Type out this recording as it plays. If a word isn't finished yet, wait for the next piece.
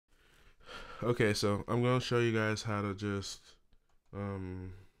Okay, so I'm gonna show you guys how to just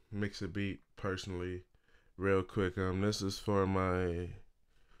mix a beat personally real quick. This is for my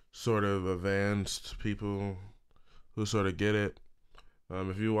sort of advanced people who sort of get it.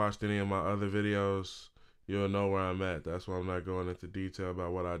 If you watched any of my other videos, you'll know where I'm at. That's why I'm not going into detail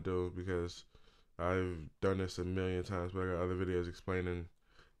about what I do, because I've done this a million times, but I got other videos explaining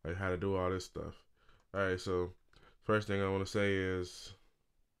like how to do all this stuff. Alright, so first thing I want to say is,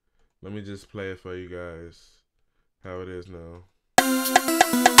 let me just play it for you guys how it is now. The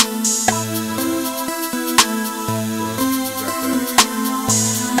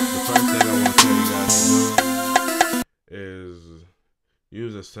first thing I want to tell you guys to do is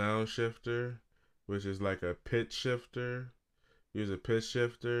use a sound shifter, which is like a pitch shifter. Use a pitch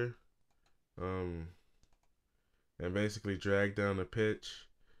shifter, and basically drag down the pitch,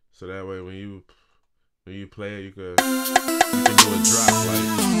 so that way when you play it, you can do a drop like.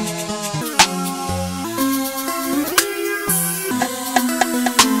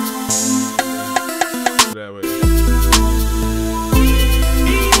 That way.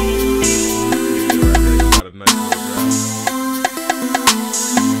 A nice little drop.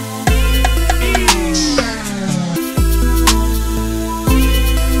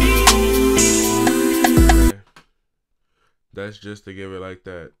 That's just to give it like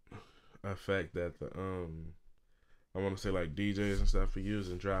that effect that the I want to say like DJs and stuff are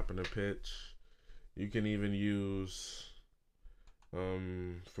using, dropping the pitch. You can even use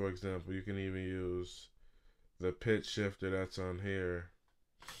for example, you can even use the pitch shifter that's on here,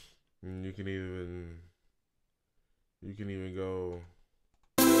 and you can even go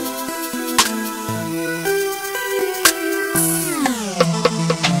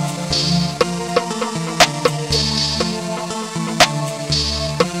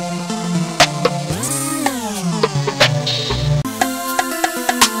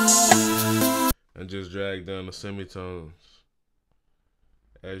and just drag down the semitones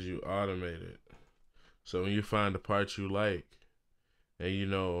as you automate it. So when you find the part you like and you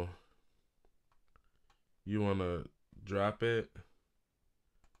know you want to drop it,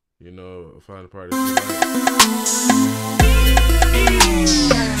 find the part that you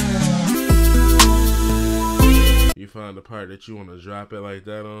like. You find the part that you want to drop it like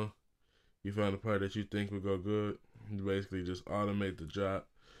that on. You find the part that you think would go good. You basically just automate the drop.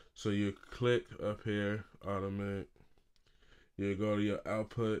 So you click up here, automate. You go to your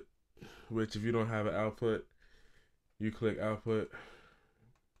output, which if you don't have an output, you click output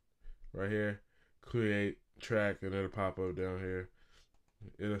right here, create track, and it'll pop up down here.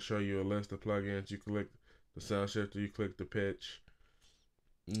 It'll show you a list of plugins. You click the sound shifter, you click the pitch,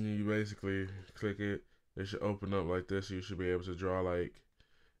 and you basically click it. It should open up like this. You should be able to draw like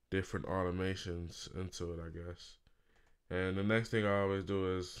different automations into it, I guess. And the next thing I always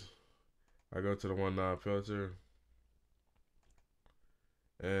do is I go to the one knob filter,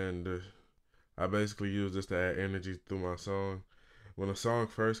 and I basically use this to add energy through my song. When a song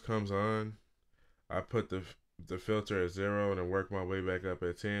first comes on, I put the filter at 0 and then work my way back up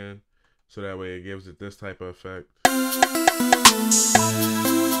at 10, so that way it gives it this type of effect.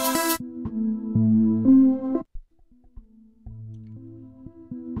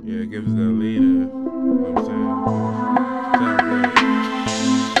 Yeah, it gives it that leader. You know what I'm saying? Sound good.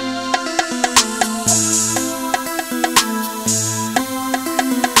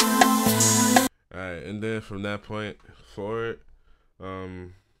 Alright, and then from that point forward,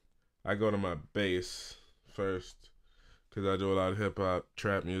 I go to my bass first, because I do a lot of hip hop,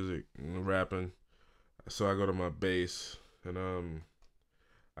 trap music, and rapping. So I go to my bass, and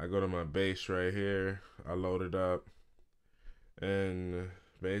I go to my bass right here. I load it up, and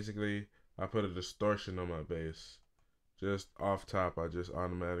basically I put a distortion on my bass. Just off top, I just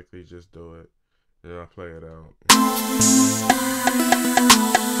automatically just do it, and I play it out.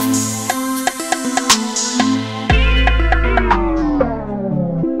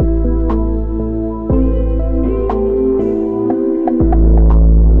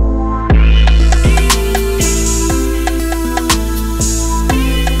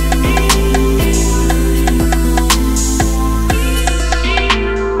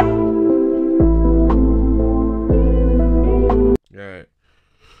 Alright.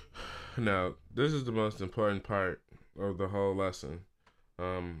 Now, this is the most important part of the whole lesson.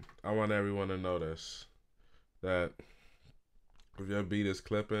 I want everyone to notice that if your beat is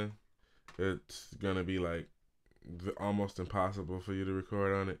clipping, it's gonna be like almost impossible for you to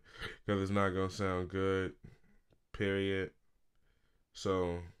record on it, because it's not gonna sound good, period.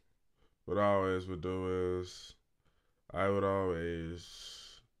 So what I always would do is I would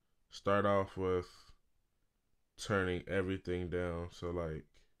always start off with turning everything down. So like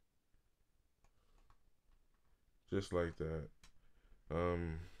just like that.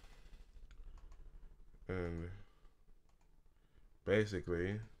 And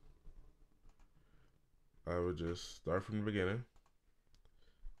basically, I would just start from the beginning.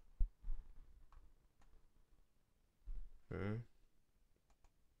 Okay.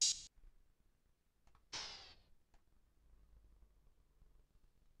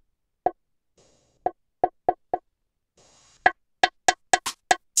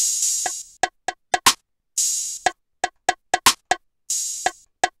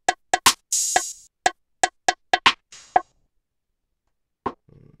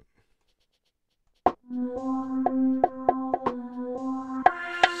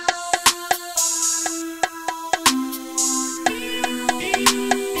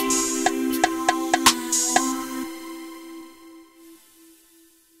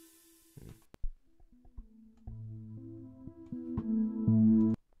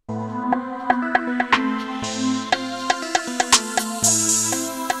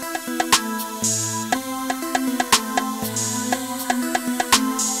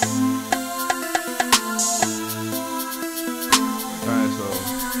 Alright, so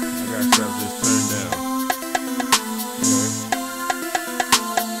I got stuff just turned down.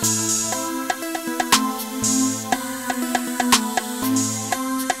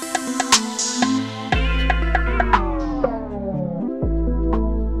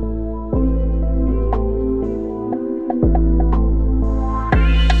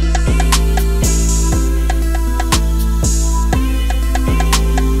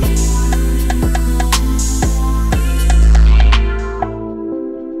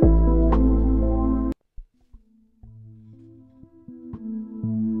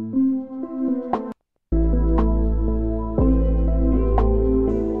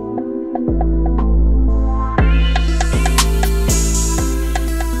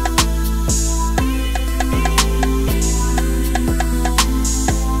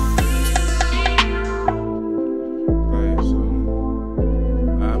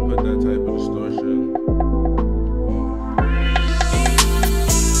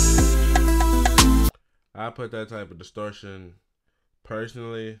 I put that type of distortion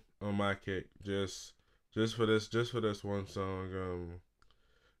personally on my kick just for this one song.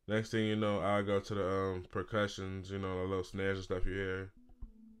 Next thing you know, I'll go to the percussions, you know, the little snares and stuff you hear.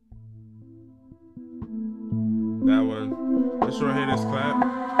 That one, this right here, this clap,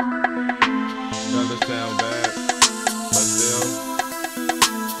 doesn't sound bad, but still,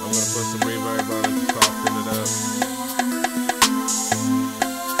 I'm gonna put some reverb on it to soften it up.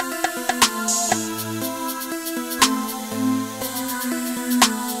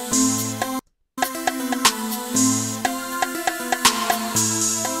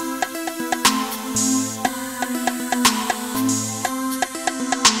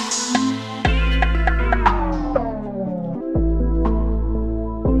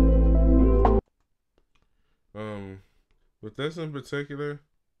 With this in particular,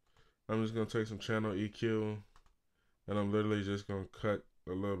 I'm just gonna take some channel EQ, and I'm literally just gonna cut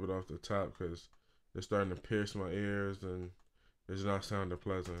a little bit off the top because it's starting to pierce my ears and it's not sounding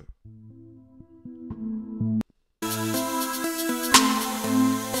pleasant.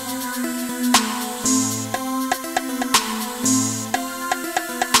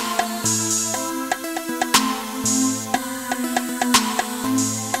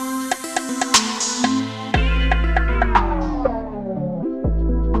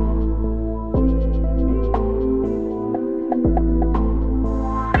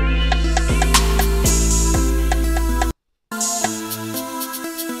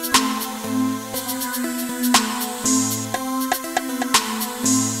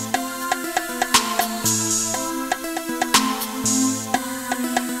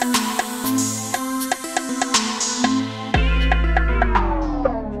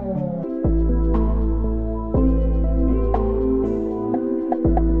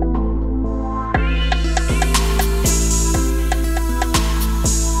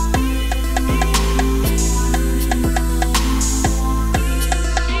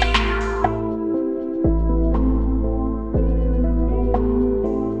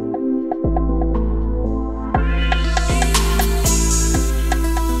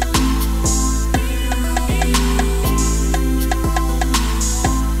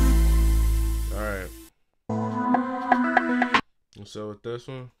 So with this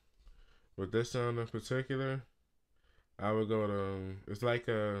one, with this sound in particular, I would go to, it's like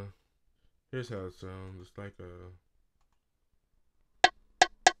a, here's how it sounds. It's like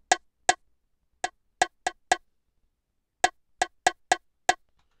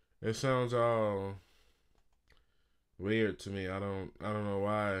it sounds all weird to me. I don't know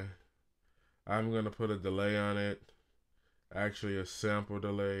why. I'm gonna put a delay on it, actually a sample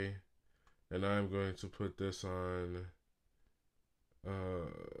delay, and I'm going to put this on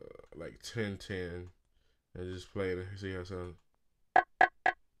like 1010 and just play it and see how it sounds.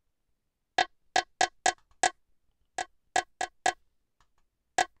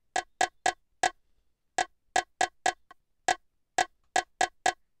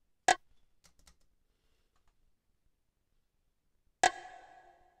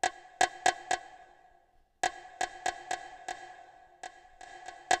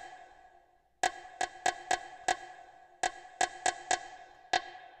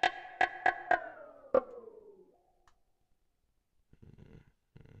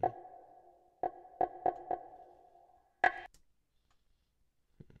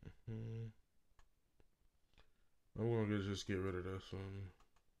 I'm gonna just get rid of this one.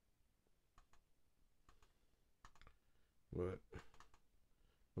 But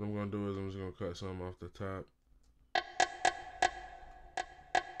what I'm gonna do is I'm just gonna cut some off the top.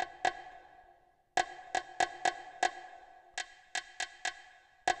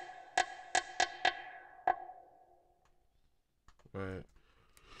 Alright.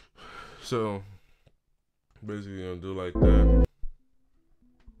 So basically gonna do like that.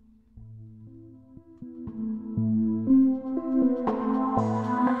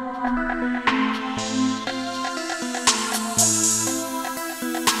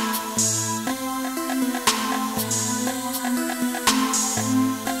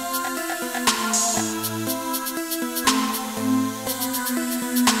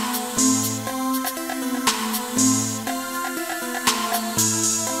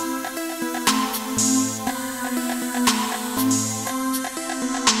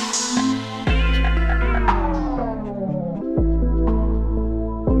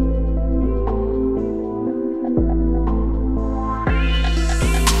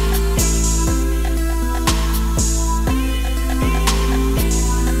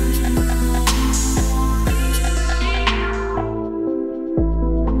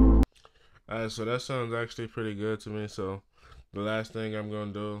 Alright, so that sounds actually pretty good to me. So the last thing I'm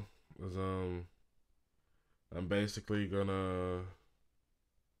gonna do is I'm basically gonna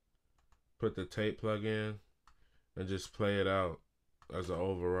put the tape plug in and just play it out as an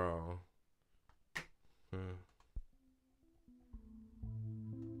overall.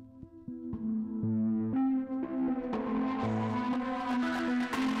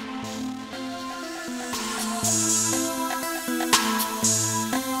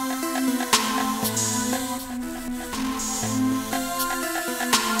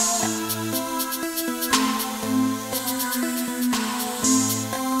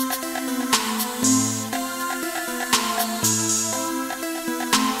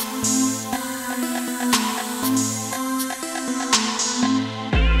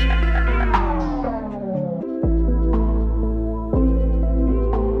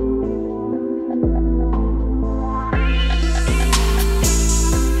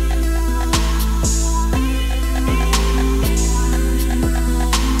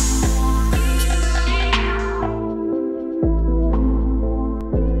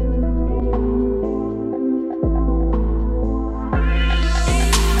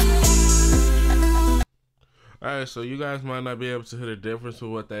 Alright, so you guys might not be able to hear the difference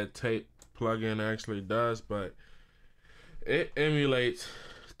with what that tape plugin actually does, but it emulates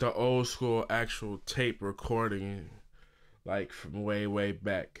the old school actual tape recording, like from way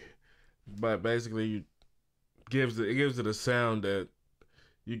back. But basically, it gives it a sound that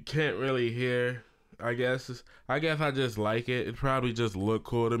you can't really hear. I guess I just like it. It probably just look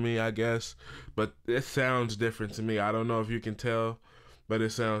cool to me, I guess, but it sounds different to me. I don't know if you can tell, but it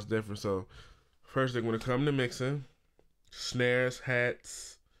sounds different. So first thing when it comes to mixing, snares,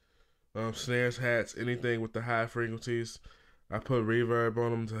 hats, anything with the high frequencies, I put reverb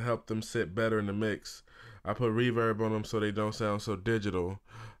on them to help them sit better in the mix. I put reverb on them so they don't sound so digital.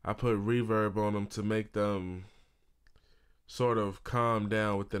 I put reverb on them to make them sort of calm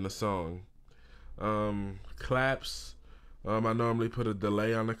down within the song. Claps, I normally put a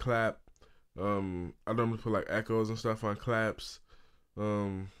delay on the clap. I normally put like echoes and stuff on claps.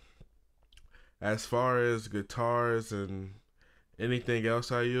 As far as guitars and anything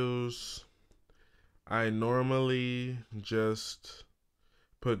else I use, I normally just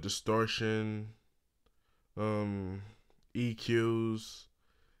put distortion, EQs.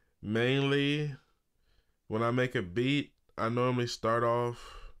 Mainly, when I make a beat, I normally start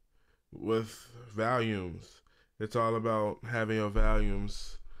off with volumes. It's all about having your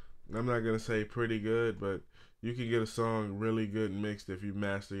volumes. I'm not going to say pretty good, but you can get a song really good mixed if you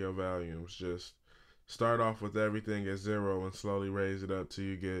master your volumes. Just start off with everything at 0 and slowly raise it up till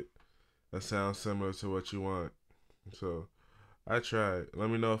you get that sounds similar to what you want. So I tried. Let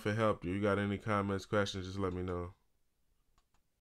me know if it helped you. You got any comments, questions, just let me know.